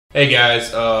Hey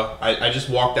guys, I just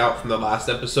walked out from the last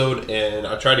episode and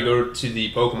I tried to go to the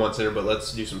Pokemon Center, but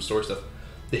let's do some story stuff.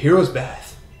 The Hero's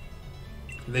Bath.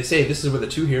 They say this is where the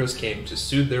two heroes came to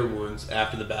soothe their wounds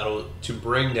after the battle to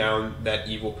bring down that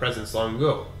evil presence long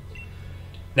ago.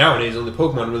 Nowadays, only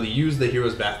Pokemon really use the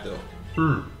Hero's Bath though.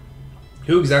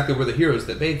 Who exactly were the heroes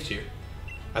that bathed here?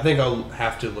 I think I'll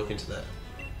have to look into that.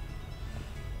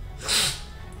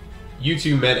 You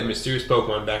two met a mysterious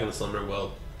Pokemon back in the Slumber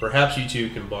World. Perhaps you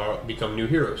two can become new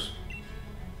heroes.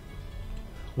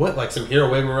 What, like some hero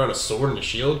waving around a sword and a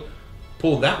shield?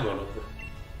 Pull that one over.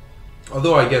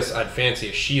 Although I guess I'd fancy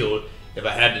a shield if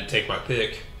I had to take my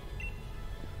pick.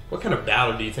 What kind of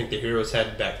battle do you think the heroes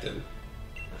had back then?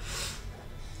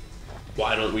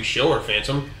 Why don't we show her,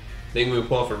 Phantom? Think we can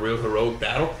pull off a real heroic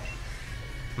battle?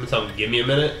 I'm gonna tell him, give me a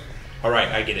minute. Alright,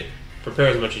 I get it. Prepare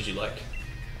as much as you like.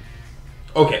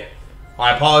 Okay.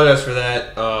 I apologize for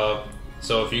that.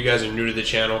 So if you guys are new to the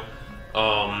channel,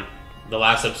 the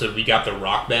last episode we got the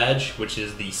Rock Badge, which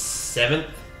is the 7th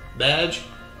badge.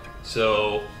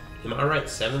 So, am I right?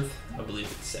 7th? I believe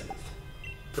it's 7th.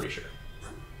 Pretty sure.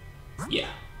 Yeah.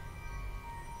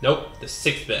 Nope, the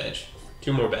 6th badge.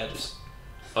 2 more badges.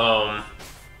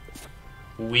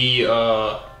 We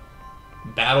battled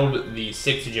the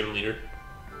 6th gym leader,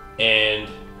 and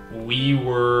we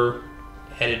were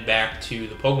headed back to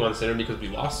the Pokemon Center because we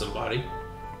lost somebody.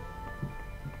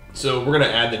 So we're going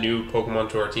to add the new Pokemon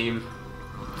to our team,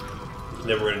 and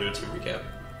then we're going to do a team recap.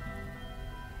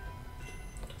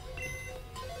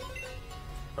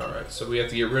 Alright, so we have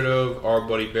to get rid of our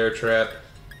buddy Bear Trap.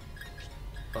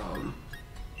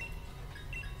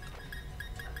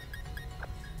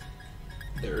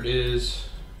 There it is.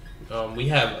 We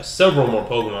have several more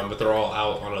Pokemon, but they're all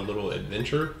out on a little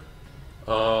adventure.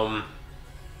 What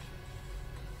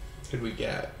did we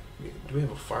get? Do we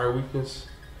have a fire weakness?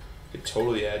 Could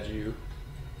totally add you.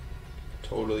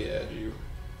 Totally add you.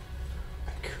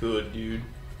 I could, dude.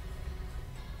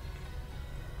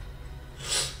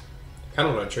 I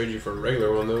don't want to trade you for a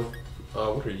regular one though.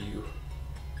 What are you?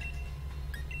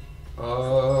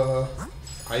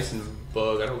 Ice and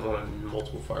Bug. I don't want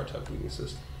multiple fire type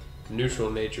weaknesses. Neutral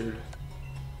natured.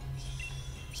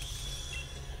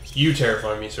 You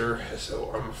terrify me, sir,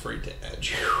 so I'm afraid to add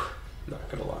you.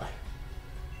 Not gonna lie.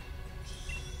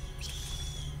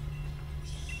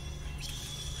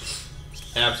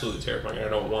 Absolutely terrifying. I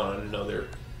don't want another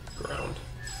ground.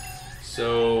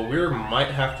 So we might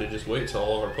have to just wait till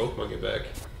all of our Pokemon get back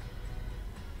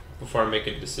before I make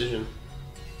a decision.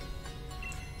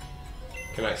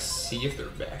 Can I see if they're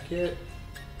back yet?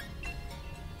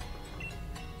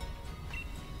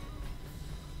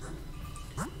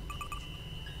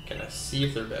 Can I see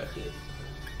if they're back yet?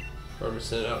 Or I'm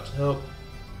send it out to help.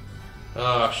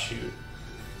 Ah, shoot.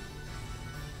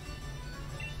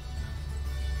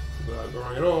 Not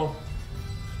going at all.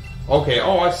 Okay,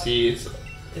 oh I see. It's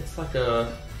like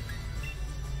a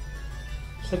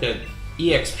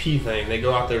EXP thing. They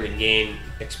go out there to gain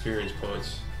experience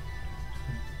points.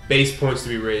 Base points to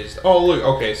be raised. Oh look,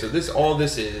 okay, so all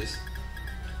this is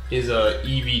a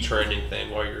EV training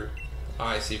thing while you're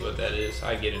I see what that is.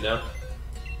 I get it now.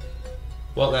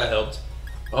 Well, that helped.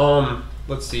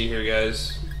 Let's see here,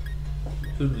 guys.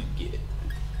 Who did we get?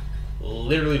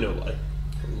 Literally nobody.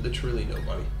 Literally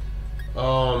nobody.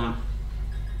 No.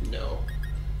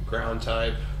 Ground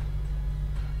type.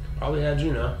 Could probably add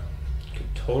you now.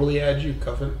 Could totally add you,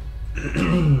 Cuffin.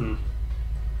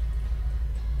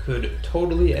 Could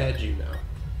totally add you now.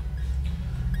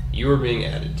 You are being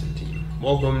added to the team.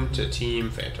 Welcome to Team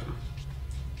Phantom.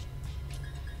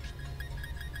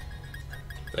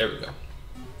 There we go.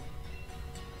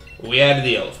 We added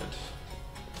the elephant.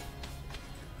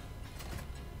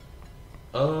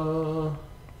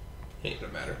 Ain't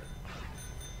gonna matter.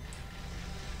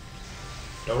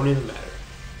 Don't even matter.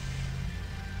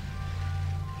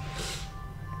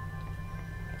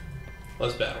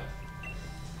 Let's battle.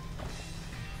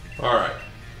 Alright.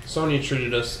 Sonya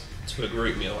treated us to a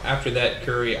great meal. After that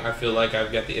curry, I feel like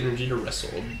I've got the energy to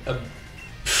wrestle.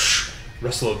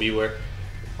 Wrestle a beware.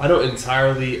 I don't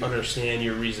entirely understand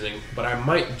your reasoning, but I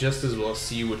might just as well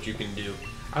see what you can do.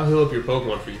 I'll heal up your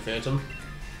Pokemon for you, Phantom.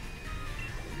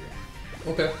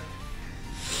 Okay.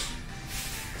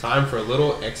 Time for a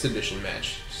little exhibition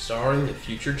match, starring the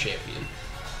future champion.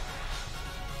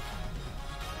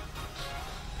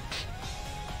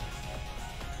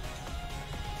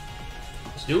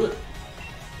 Let's do it.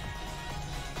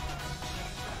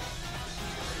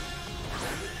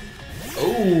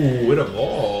 Oh, it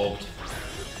evolved.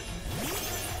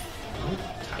 What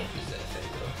type is that thing,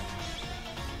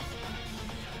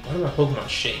 though? Why do my Pokemon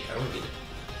shake? I don't get it.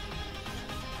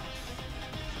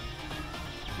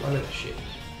 Why did I shit?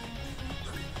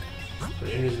 When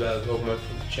it enters the battle, Pokemon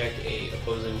can check a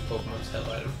opposing Pokemon's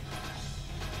hell item.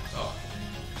 Oh.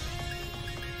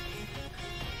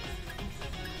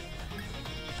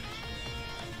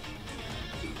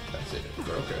 That's it.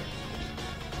 Okay.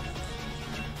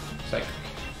 Psychic.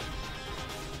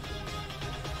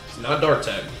 It's not Dark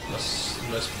type.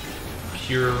 Unless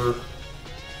pure.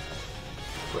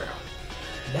 Ground.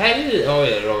 That is. Oh yeah,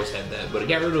 it always had that, but it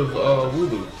got rid of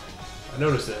Wooloo. I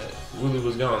noticed that Wooloo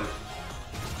was gone.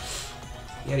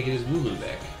 He had to get his Wooloo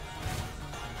back.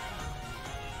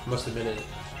 Must have been it.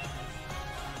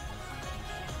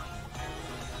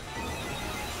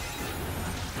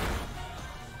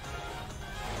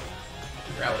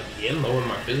 Growl again, lowering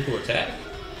my physical attack.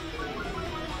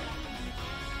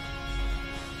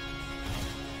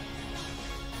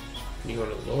 You're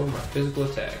going to lower my physical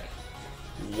attack.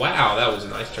 Wow, that was a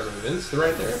nice turn of events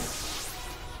right there.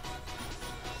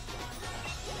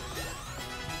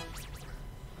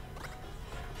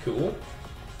 Cool.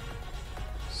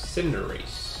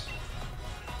 Cinderace.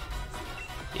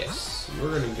 Yes,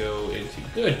 we're gonna go into.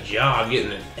 Good job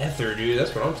getting an Ether, dude.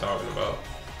 That's what I'm talking about.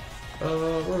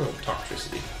 We're gonna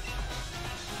Toxtricity.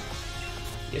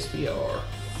 Yes, we are.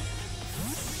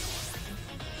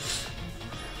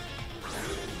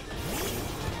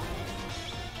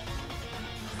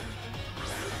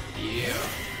 Yeah.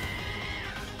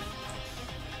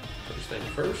 First thing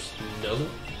first, Nuzzle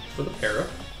for the para.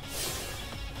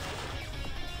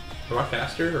 Am I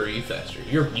faster or are you faster?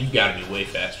 You've got to be way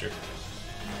faster.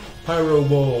 Pyro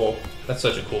Ball. That's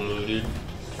such a cool move, dude.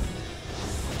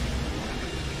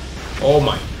 Oh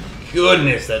my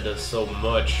goodness, that does so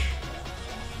much.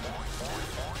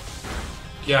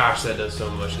 Gosh, that does so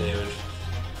much damage.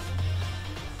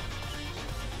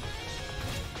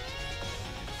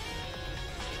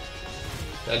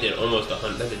 That did almost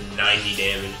 100. That did 90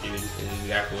 damage, dude. That's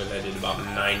exactly what that did. About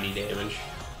 90 damage.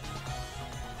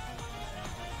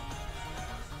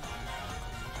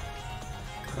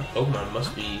 Pokemon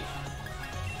must be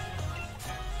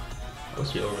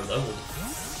over leveled.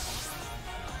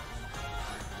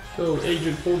 So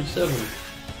Agent 47.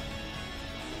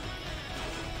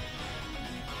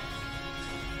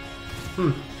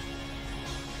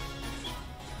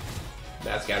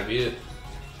 That's gotta be it.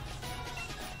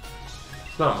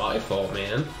 It's not my fault,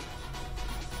 man.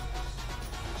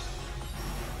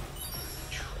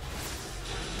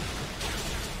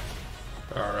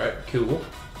 Alright, cool.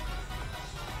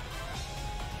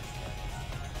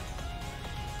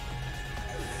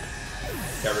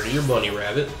 Got rid of your bunny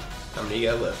rabbit. How many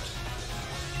you got left?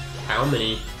 How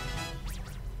many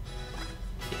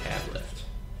you have left?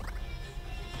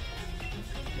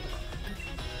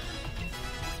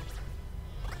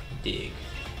 Dig.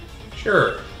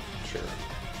 Sure. Sure.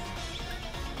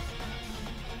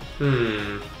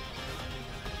 No.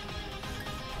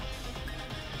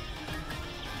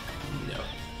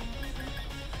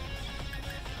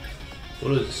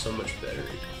 What is so much better?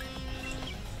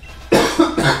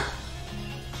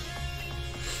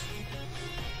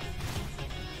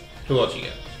 Who else you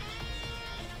got?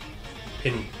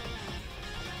 Pin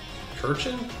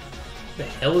Kirchen? Who the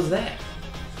hell is that?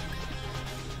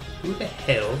 Who the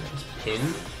hell is Pin?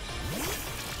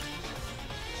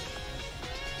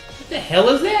 What the hell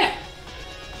is that?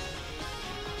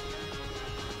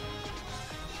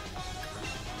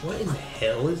 What in the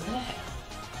hell is that?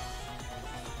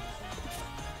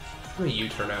 How do you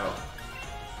turn out?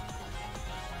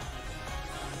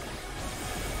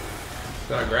 It's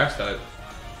not a grass type.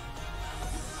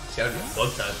 It's gotta be a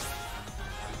bug type.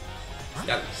 It's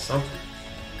gotta be something.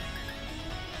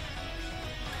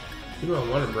 Who do I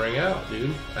want to bring out,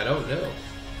 dude? I don't know.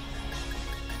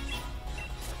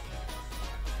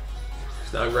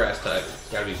 It's not a grass type.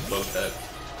 It's gotta be a bug type.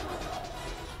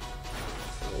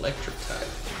 It's an electric type.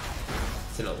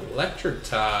 It's an electric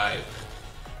type.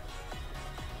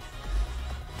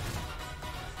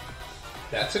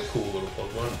 That's a cool little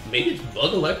Pokemon. Maybe it's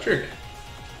bug electric.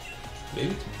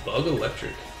 Maybe it's bug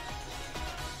electric.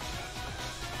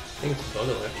 I think it's bug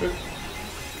electric.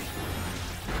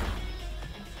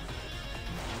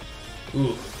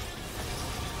 Ooh.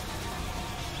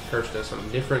 Curse does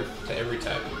something different to every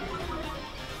type.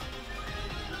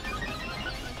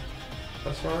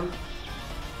 That's fine.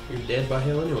 You're dead by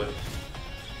hell anyway.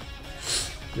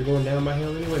 You're going down by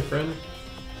hell anyway, friend.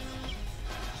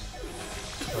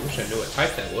 I wish I knew what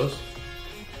type that was.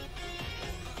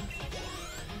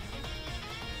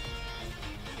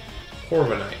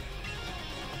 Corviknight.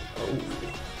 Oh.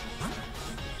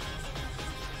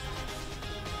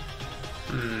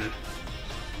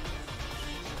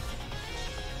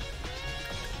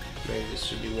 Maybe this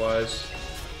should be wise.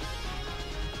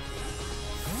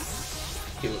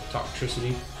 Get a little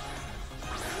toxicity.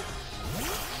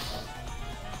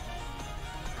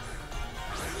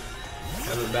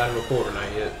 Haven't battled a quarter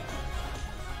night yet.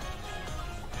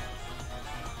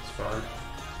 It's fine.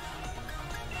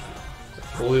 It's a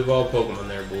fully evolved Pokemon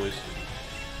there, boys.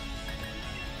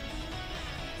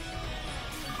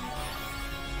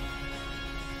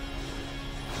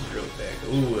 Drill back.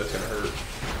 Ooh, that's gonna hurt.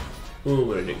 Ooh,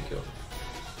 but it didn't kill.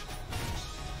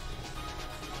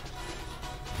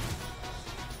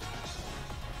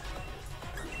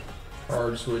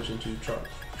 Hard switch into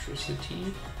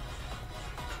Toxicity.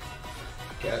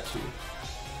 Got to.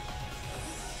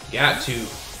 Got to.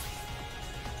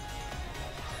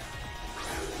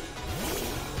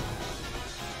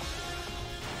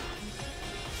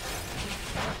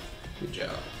 Good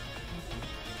job.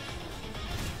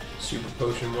 Super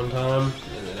Potion one time,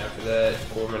 and then after that,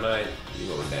 Corviknight,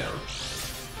 you're going down.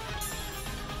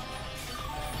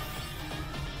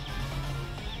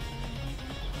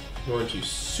 Going to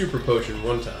Super Potion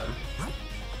one time.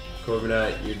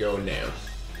 Corviknight, you're going down.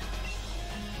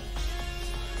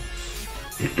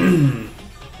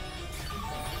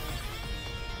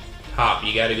 Hop,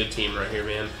 you got a good team right here,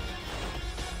 man.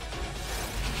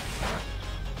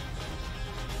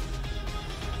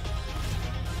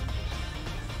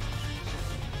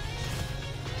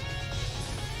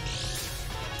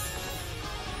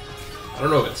 I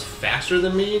don't know if it's faster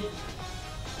than me.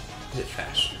 Is it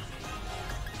faster?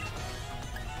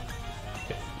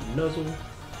 Okay, Nuzzle.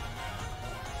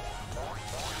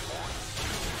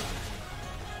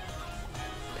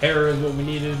 Para is what we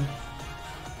needed.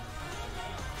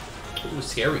 Ooh,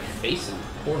 scary face in the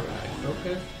corner.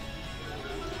 Okay.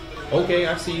 Okay,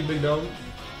 I see you, big dog.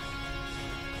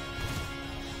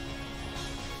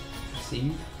 I see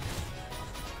you.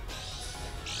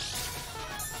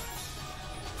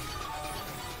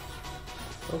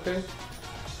 Okay.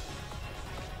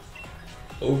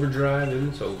 Overdrive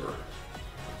and it's over.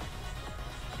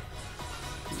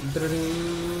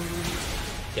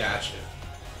 Gotcha.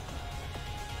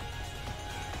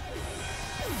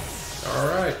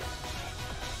 Alright.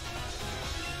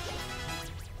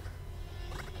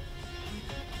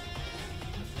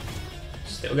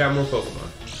 Still got more Pokemon.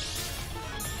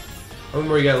 How many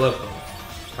more you got left,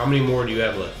 though? How many more do you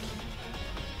have left?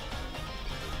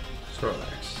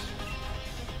 Snorlax.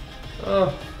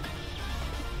 Oh.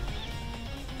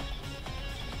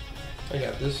 I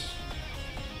got this.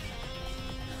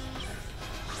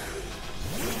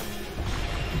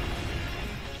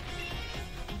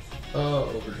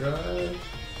 Overdrive.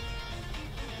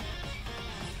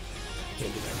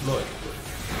 Can't do that much.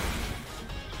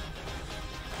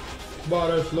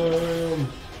 Body Slam.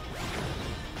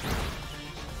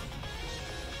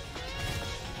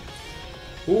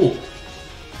 Ooh.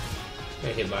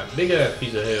 Got hit by a big ass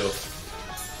piece of hell.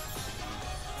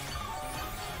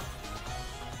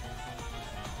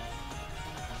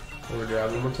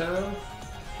 Overdrive one more time.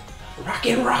 Rock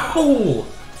and roll!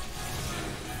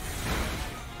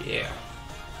 Yeah.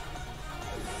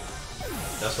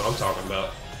 That's what I'm talking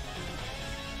about.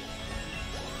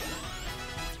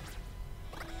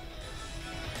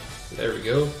 There we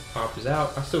go. Pop is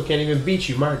out. I still can't even beat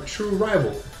you, my true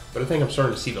rival. But I think I'm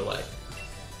starting to see the light.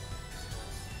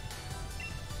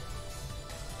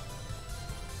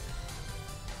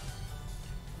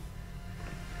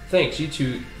 Thanks, you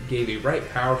two gave a right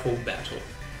powerful battle.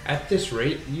 At this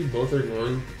rate, you both are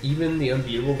going, even the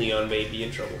unbeatable Leon may be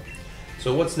in trouble.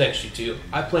 So what's next, you two?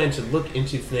 I plan to look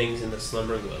into things in the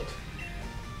Slumber World.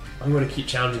 I'm going to keep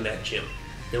challenging that gym.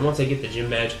 Then once I get the gym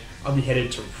badge, I'll be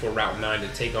headed for Route 9 to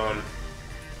take on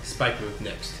Spike Move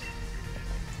next.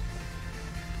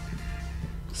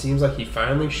 Seems like he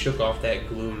finally shook off that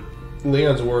gloom.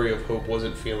 Leon's worry of hope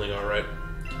wasn't feeling alright.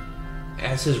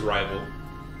 As his rival,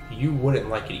 you wouldn't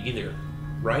like it either,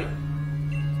 right?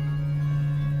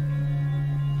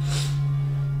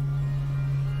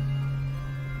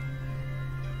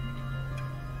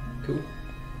 Cool.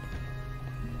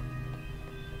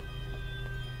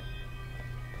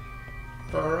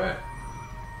 Alright.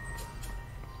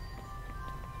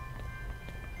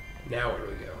 Now where do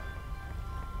we go?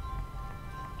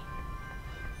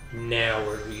 Now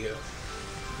where do we go?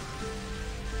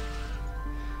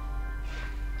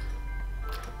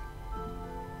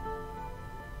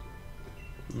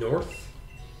 North?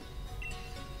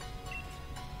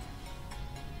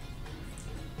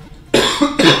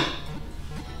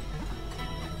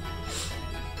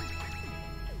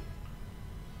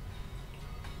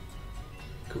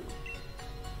 Cool.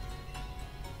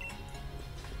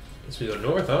 Guess we go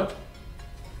north, huh?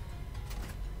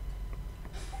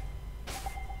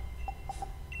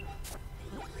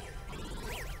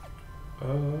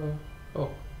 Oh.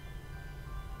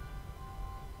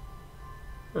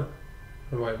 Huh.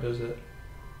 I don't know why it does that.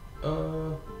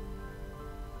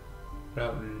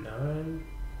 Route 9?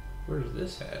 Where's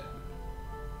this at?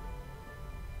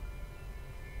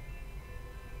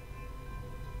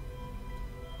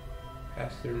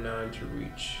 Pass through 9 to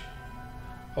reach.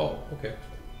 Oh, okay.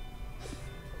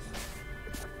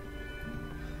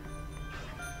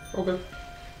 Okay.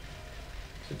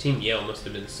 So Team Yale must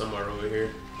have been somewhere over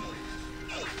here.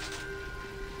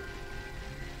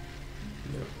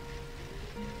 Yep.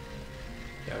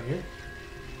 Down here?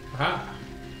 Aha!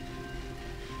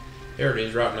 There it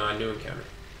is, Route 9, new encounter.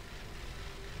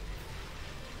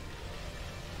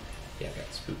 Yeah, I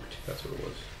got spooked. That's what it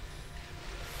was.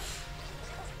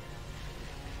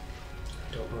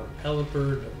 Don't want a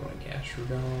Pelipper, don't want a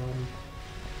Gastrodon.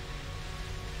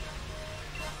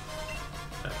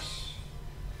 Nice.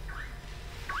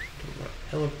 Don't want a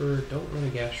Pelipper, don't want a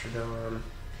Gastrodon.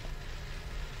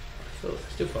 I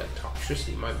still feel like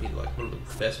Toxtricity might be like one of the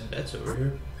best bets over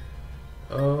here.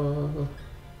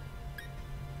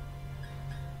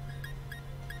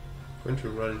 Going to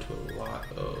run into a lot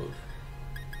of...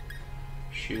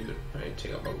 Shoot, I need to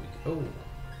take out my weak. Oh,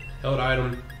 held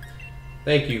item.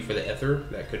 Thank you for the ether.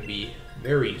 That could be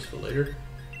very useful later.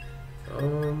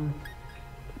 I'm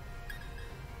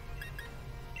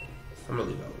gonna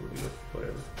leave out Ruby.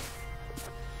 Whatever.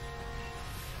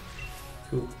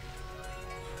 Cool.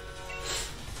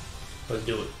 Let's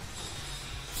do it.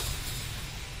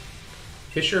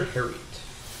 Fisher Harriet.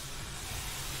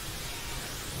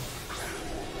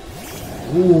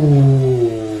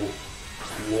 Ooh.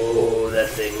 Whoa, that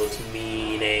thing looks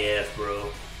mean AF, bro.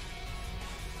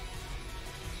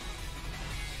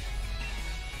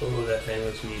 Oh, that thing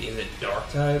looks mean. Is it dark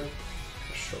type?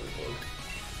 Struggle Bug.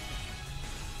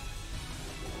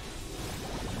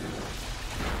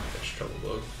 Struggle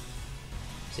Bug.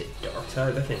 Is it dark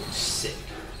type? That thing looks sick.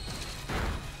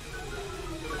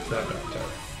 It's not dark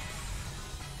type.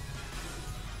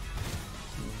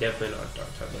 Definitely not dark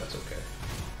type, but that's okay.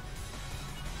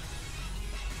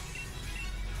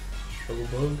 Struggle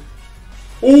Bug.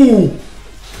 Ooh!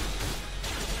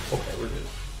 Okay, we're good.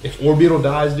 If Orbeetle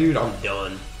dies, dude, I'm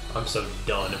done. I'm so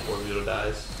done if Orbeetle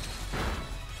dies.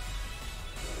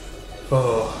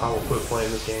 Oh, I will quit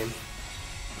playing this game.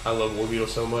 I love Orbeetle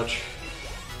so much.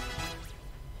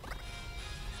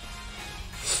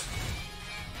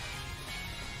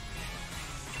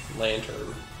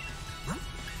 Lantern.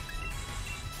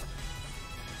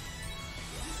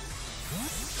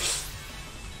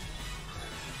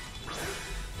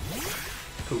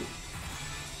 Cool.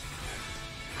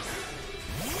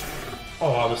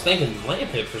 Oh, I was thinking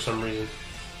Lampip for some reason.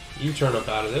 You turn up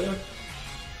out of there.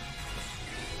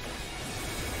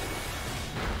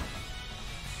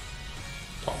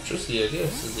 Toxtricity, I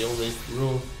guess, is the only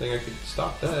real thing I could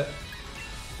stop that.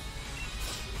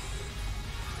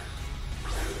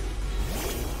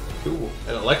 Cool.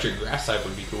 An electric grass type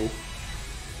would be cool.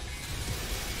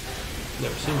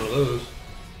 Never seen one of those.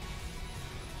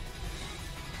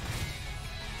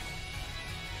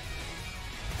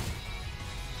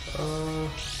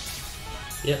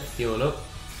 Yep, healing up.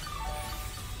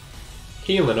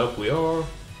 Healing up we are.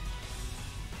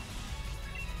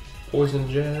 Poison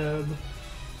jab.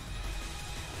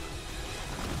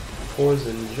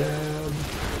 Poison jab.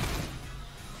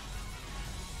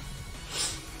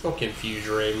 Don't confuse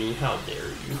Ray me, how dare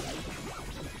you.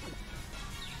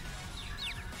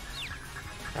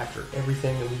 After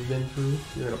everything that we've been through,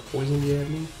 you're gonna poison jab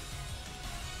me?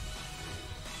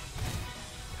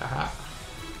 Haha.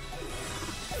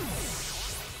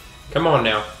 Come on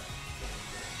now.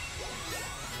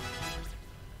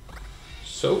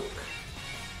 Soak.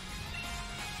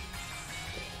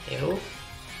 Hell?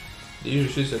 The user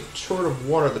shoots a short of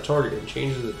water at the target and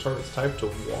changes the target's type to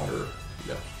water.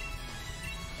 No.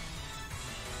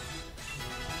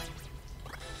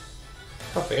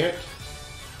 Tough ant.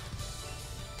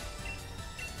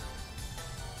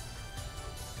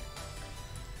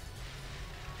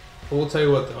 But we'll tell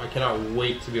you what though, I cannot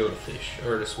wait to be able to fish,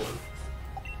 or to swim.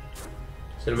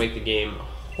 It's gonna make the game a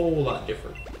whole lot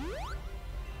different.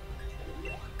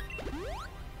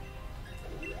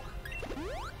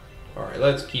 Alright,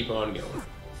 let's keep on going.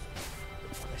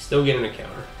 I still get an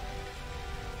encounter.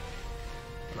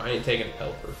 I ain't taking a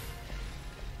Pelipper.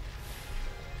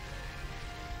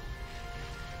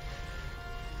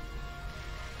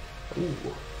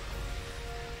 Ooh.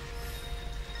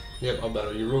 Yep, I'll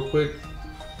battle you real quick.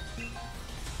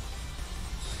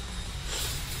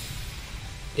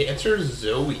 Answer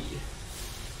Zoe.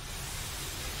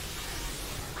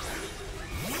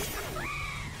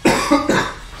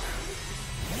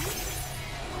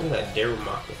 Look at that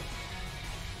Darumaka.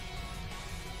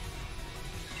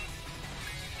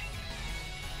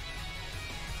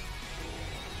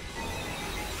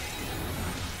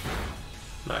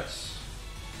 Nice.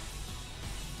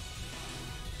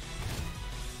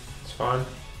 It's fine.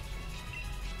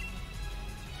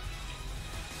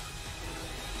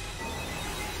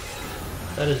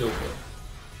 That is okay.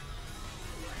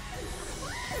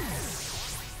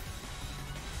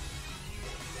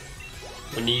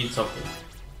 We need something.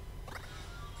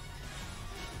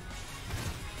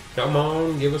 Come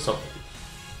on, give us something.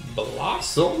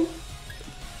 Blossom?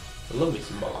 I love me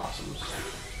some blossoms.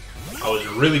 I was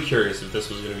really curious if this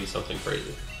was going to be something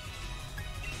crazy.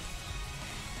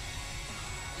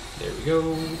 There we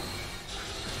go.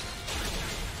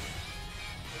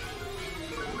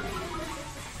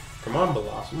 Come on,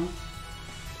 Blossom.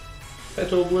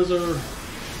 Petal Blizzard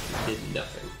did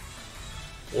nothing.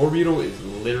 Orbital is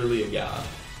literally a god.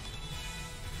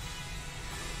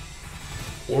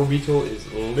 Orbital is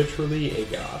literally a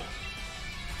god.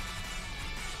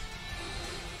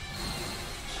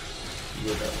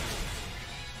 You're done.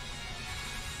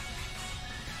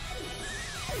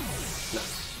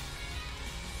 Nice.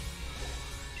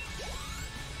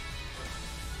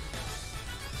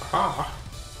 Aha!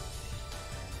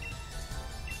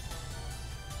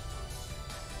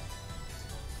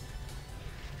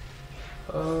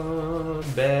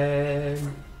 Bag.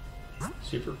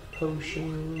 Super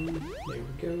potion. There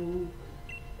we go.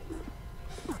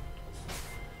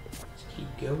 Let's keep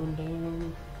going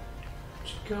down.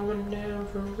 Just going down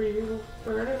for real.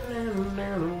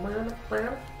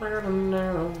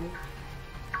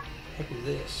 Heck is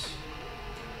this?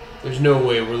 There's no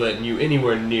way we're letting you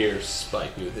anywhere near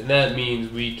Spike Nooth, and that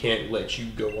means we can't let you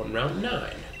go on round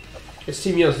 9. It's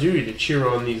Team Yell's duty to cheer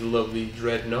on these lovely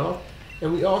Dreadnought,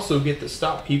 and we also get to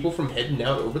stop people from heading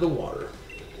out over the water.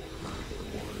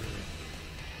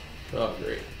 Oh,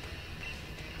 great.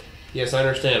 Yes, I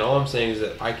understand. All I'm saying is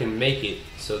that I can make it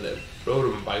so that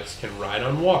Rotom bikes can ride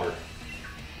on water.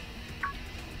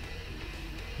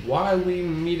 Why we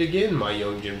meet again, my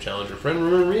young gym challenger friend.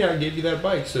 Remember me? I gave you that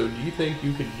bike, so do you think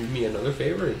you could do me another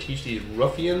favor and teach these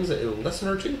ruffians a lesson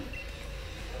or two?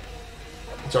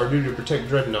 It's our duty to protect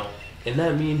Dreadnought, and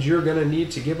that means you're gonna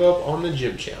need to give up on the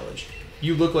gym challenge.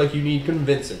 You look like you need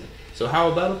convincing, so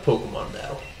how about a Pokemon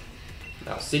battle?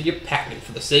 I'll send you packing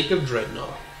for the sake of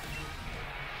Dreadnought.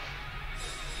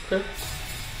 Okay.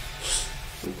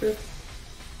 Okay.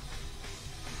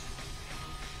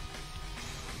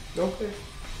 Okay.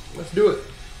 Let's do it.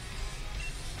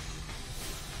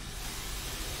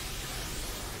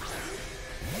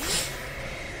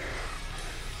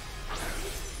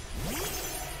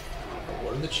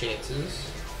 What are the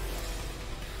chances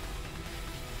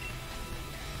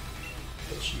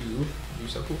that you do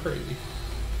something crazy?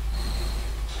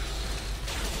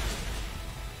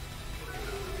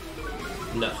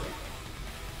 Nothing.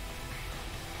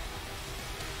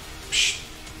 Psh.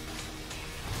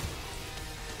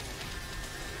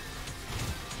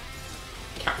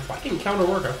 If I can counter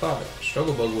work, I thought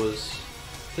Struggle Bug was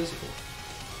physical.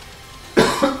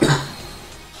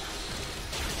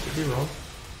 Could be wrong.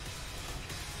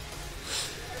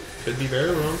 Could be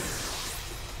very wrong.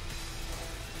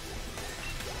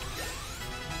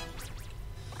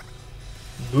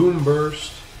 Boom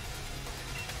Burst.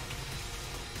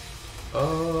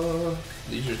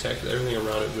 These are attacks with everything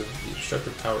around it with the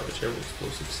destructive power of a terrible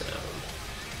explosive sound.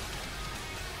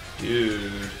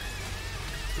 Dude.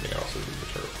 May also do the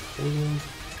terrible poison.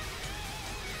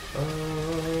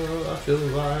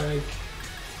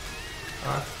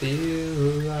 I feel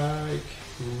like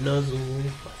Nuzzle.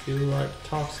 I feel like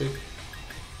Toxic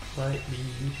might be.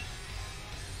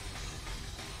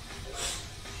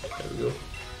 There we go.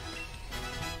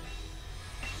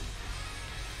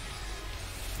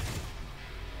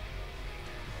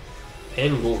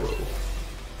 Angoro.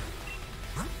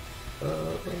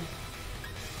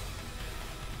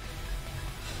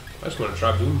 I just want to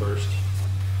try Boom Burst.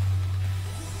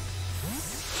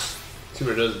 See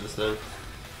what it does this thing.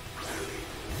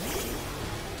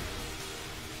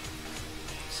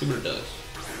 See what it does.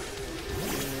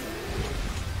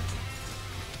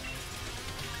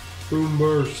 Boom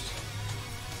Burst.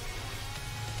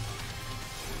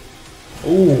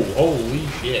 Oh, holy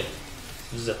shit.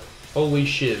 Holy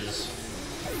shiz.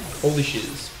 Holy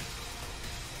shiz.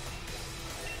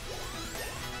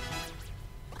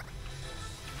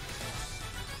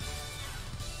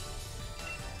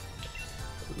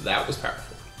 That was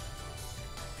powerful.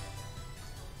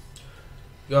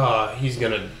 God, he's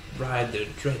gonna ride the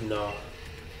Dreadnought.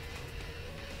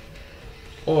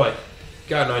 Oi,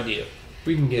 got an idea.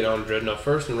 We can get on Dreadnought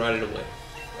first and ride it away.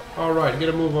 Alright, get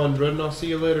a move on, Dreadnought. See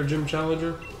you later, Gym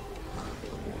Challenger.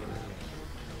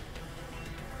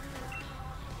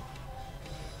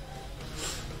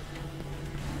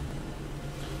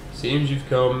 Seems you've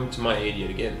come to my aid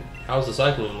yet again. How's the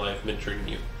cycling life been treating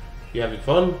you? You having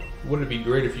fun? Wouldn't it be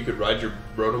great if you could ride your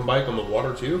Rotom bike on the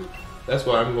water too? That's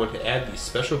why I'm going to add these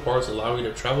special parts allowing you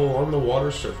to travel on the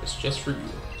water surface just for you.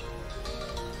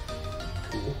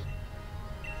 Cool.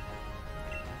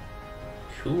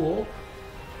 Cool.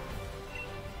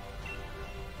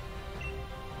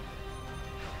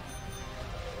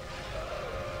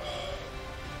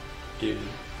 Dude.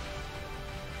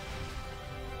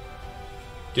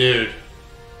 Dude.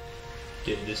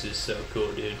 Dude, this is so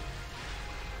cool, dude.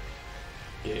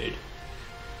 Dude.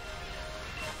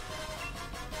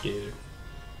 Dude.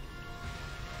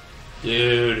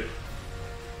 Dude.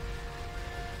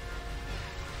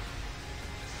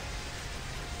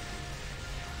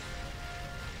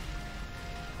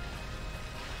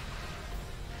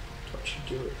 Don't you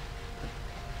do it.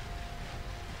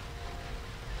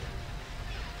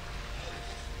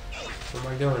 Where am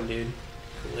I going, dude?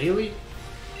 Lily?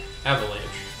 Avalanche.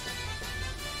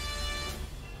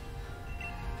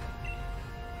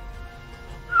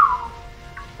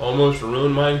 Almost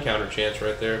ruined my encounter chance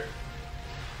right there.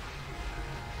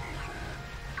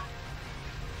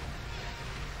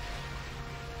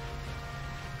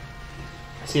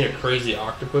 I seen a crazy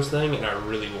octopus thing and I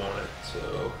really want it,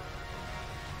 so.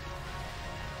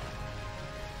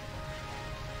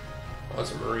 Oh,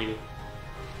 that's a marine.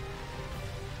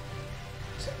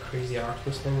 Is that crazy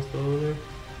octopus thing still over there?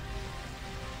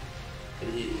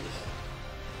 It is.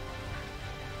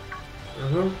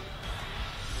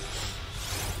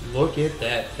 Look at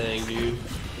that thing, dude.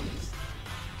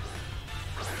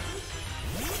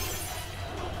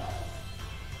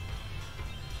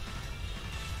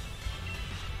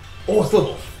 Oh, it's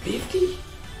level 50?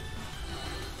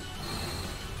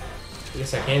 I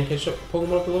guess I can catch up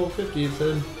Pokemon up to level 50, it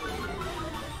said.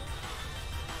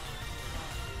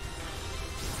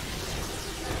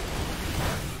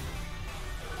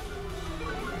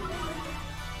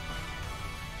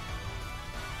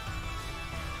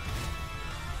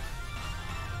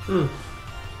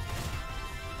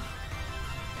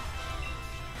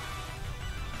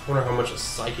 I wonder how much a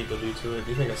psychic will do to it.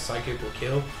 Do you think a psychic will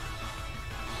kill?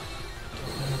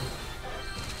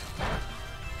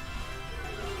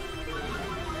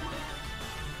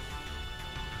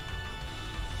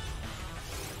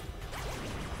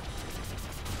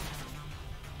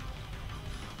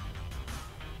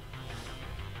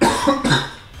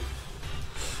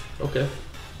 Okay.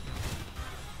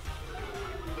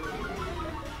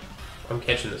 I'm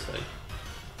catching this thing.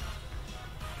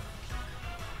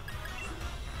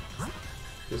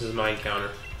 This is my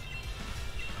encounter.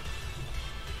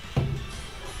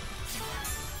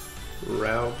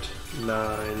 Route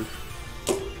 9.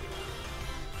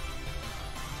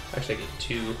 Actually, I get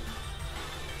 2.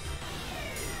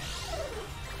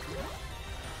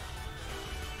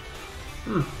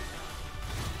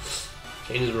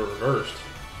 Changes were reversed.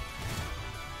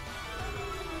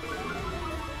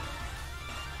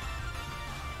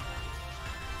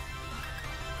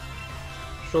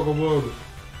 Chocobo.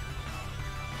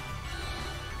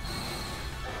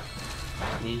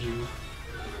 Need you.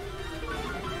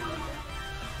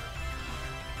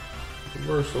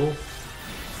 Reversal.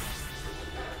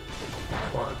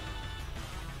 Fine.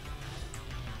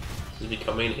 This is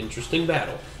becoming an interesting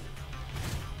battle.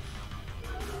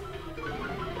 There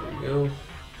we go.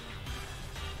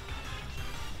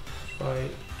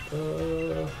 Fight.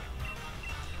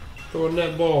 Throw a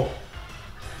net ball.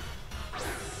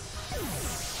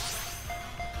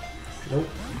 Nope.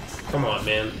 Come on,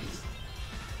 man.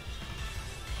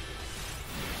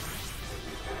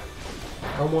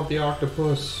 I want the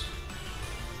octopus.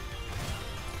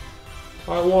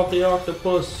 I want the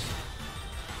octopus.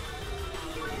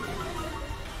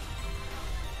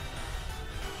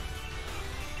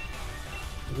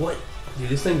 What? Dude,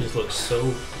 this thing just looks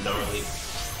so gnarly.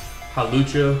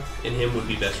 Halucha and him would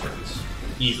be best friends.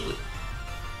 Easily.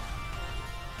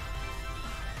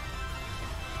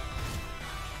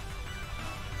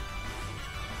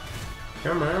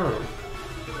 Come on.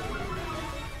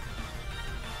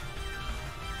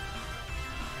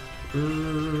 Do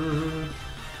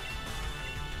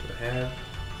I have?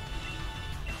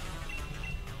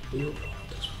 Yep.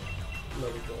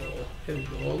 Love ball, heavy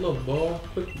ball, love ball,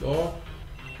 quick ball,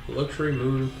 luxury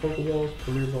moon, pokeballs,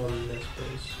 premier ball, and nest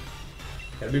base.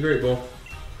 Gotta be great ball.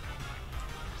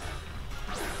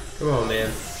 Come on,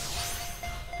 man.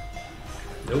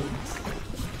 Nope.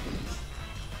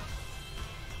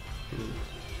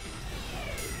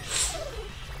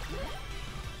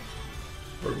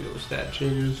 Regular stat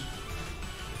changes.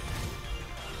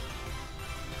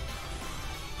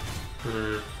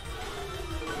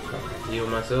 Heal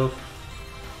myself.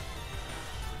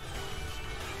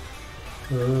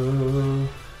 No.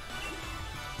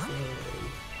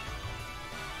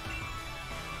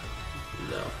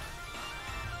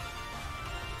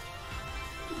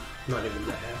 Not even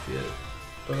the half yet.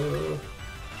 Oh,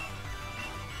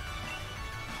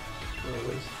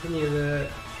 waste any of that.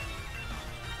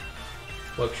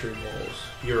 Luxury balls.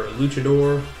 You're a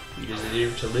luchador. You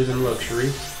deserve to live in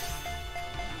luxury.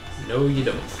 No, you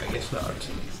don't. I guess not.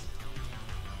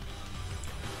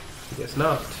 I guess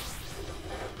not.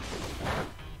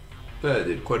 But I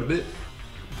did quite a bit.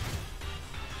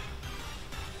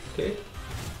 Okay.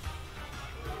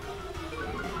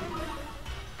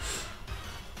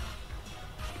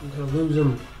 I'm gonna lose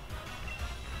him.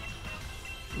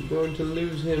 I'm going to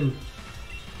lose him.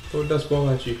 Throw a dust ball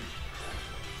at you.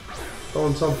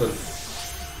 Throwing something.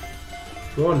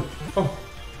 One. Oh.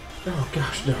 Oh,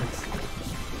 gosh darn it.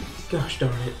 Gosh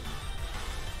darn it.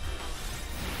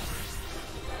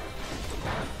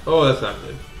 Oh, that's not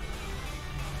good.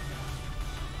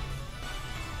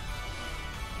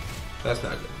 That's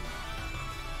not good.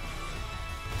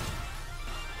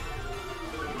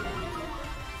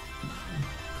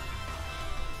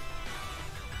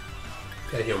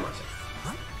 Gotta heal myself.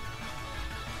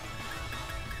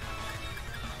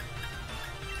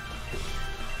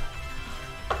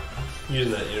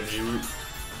 Using that energy root.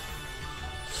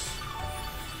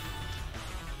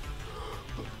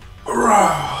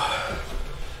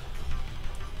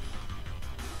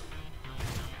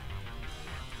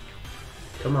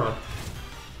 Come on.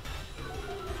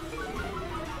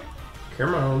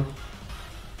 Come on.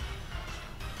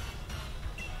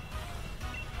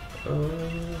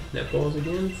 Net balls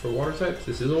again for water types.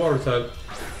 This is a water type.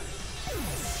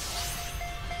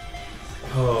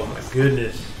 Oh my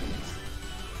goodness.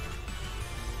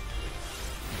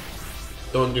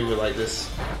 Don't do me like this.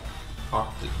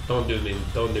 Don't do me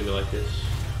like this.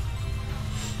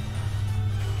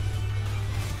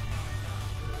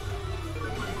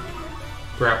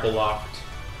 Grapple locked.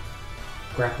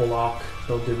 Grapple lock.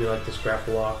 Don't do me like this,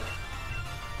 grapple lock.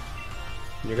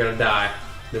 You're gonna die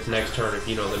this next turn if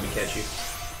you don't let me catch you.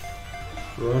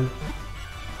 One.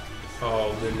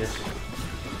 Oh goodness.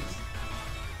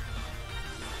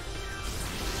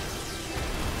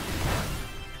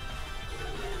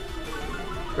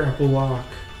 Grapple lock.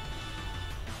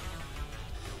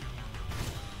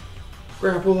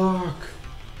 Grapple lock.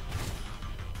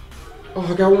 Oh,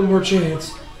 I got one more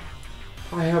chance.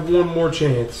 I have one more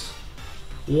chance.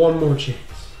 One more chance.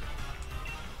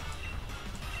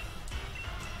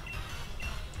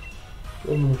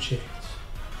 One more chance.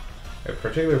 A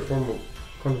particular form of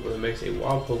concept that makes a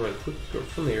wild Pokemon quick to go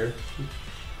from the air.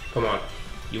 Come on.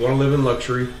 You want to live in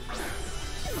luxury.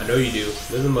 I know you do.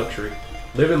 Live in luxury.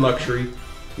 Live in luxury.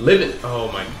 Live in...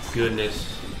 Oh my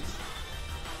goodness.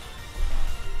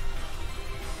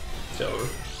 So,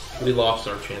 we lost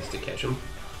our chance to catch him.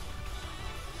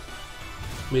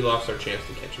 We lost our chance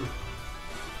to catch him.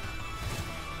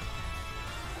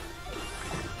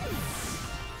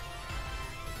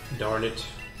 Darn it.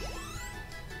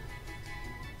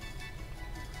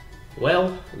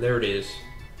 Well, there it is.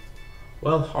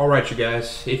 Well, alright you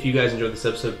guys. If you guys enjoyed this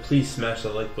episode, please smash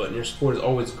that like button. Your support is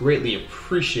always greatly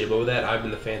appreciated. But with that, I've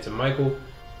been the Phantom Michael.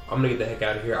 I'm gonna get the heck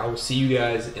out of here. I will see you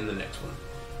guys in the next one.